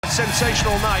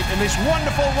sensational night in this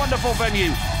wonderful, wonderful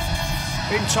venue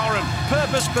in Torun.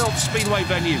 Purpose-built Speedway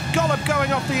venue. Gollob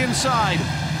going off the inside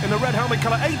in the red helmet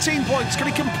colour. 18 points.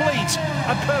 Can he complete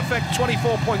a perfect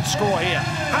 24-point score here?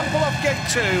 Hampel off gate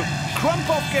 2, Crump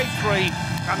off gate 3,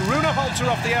 and Rune Halter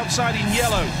off the outside in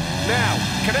yellow. Now,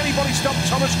 can anybody stop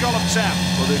Tomasz Gollob, Sam?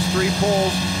 Well, there's 3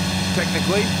 poles,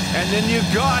 technically, and then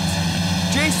you've got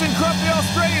Jason Crump, the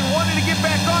Australian, wanting to get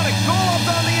back on it. Gollob's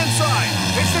on the inside.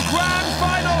 It's the grand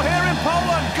final here in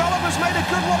Poland. Gollob has made a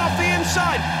good one off the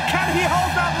inside. Can he hold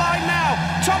that line now?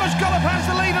 Tomasz Gollob has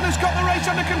the lead and has got the race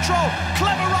under control.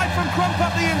 Clever ride from Crump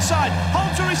up the inside.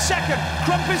 Halter is second.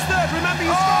 Crump is third. Remember,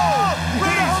 you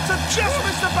Rune Halter just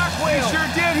missed the back wheel. He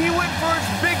sure did. He went for his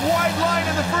big wide line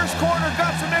in the first corner,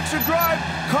 got some extra drive,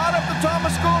 caught up to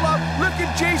Tomasz Gollob. Look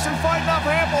at Jason fighting off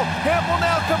Hampel. Hampel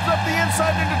now comes up the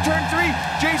inside into turn 3.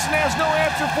 Jason has no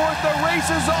answer for it. The race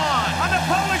is on. And the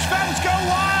Polish fans go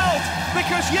wild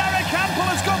because Jarek Hampel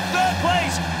has got third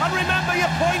place. And remember, your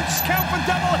points count for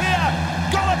double here.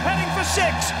 Gollob heading for 6,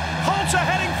 Halter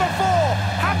heading for 4,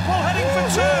 Hampel heading for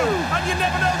 2. And you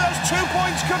never know, those 2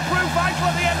 points could prove vital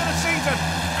at the end of the season.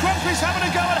 Crump is having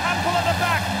a go at Hampel at the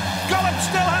back. Gollob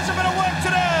still has a bit of work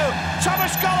to do.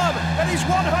 Tomasz Gollob in his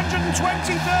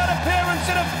 123rd appearance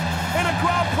in a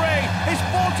Grand Prix, his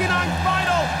 49th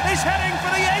final, is heading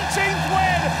for the 18th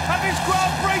win of his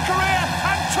Grand Prix career,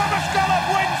 and Tomasz Gollob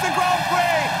wins the Grand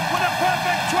Prix with a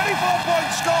perfect 24-point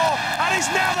score and is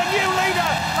now the new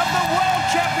leader of the World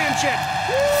Championship.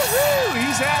 Woohoo!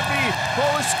 He's happy.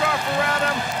 Pull his scarf around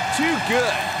him. Too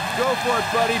good. Go for it,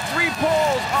 buddy. 3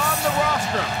 poles on the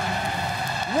rostrum.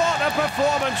 What a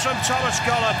performance from Tomasz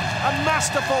Gollob. A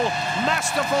masterful,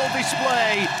 masterful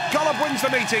display. Gollob wins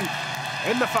the meeting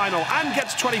in the final and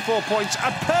gets 24 points.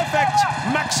 A perfect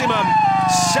maximum.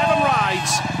 7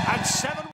 rides and 7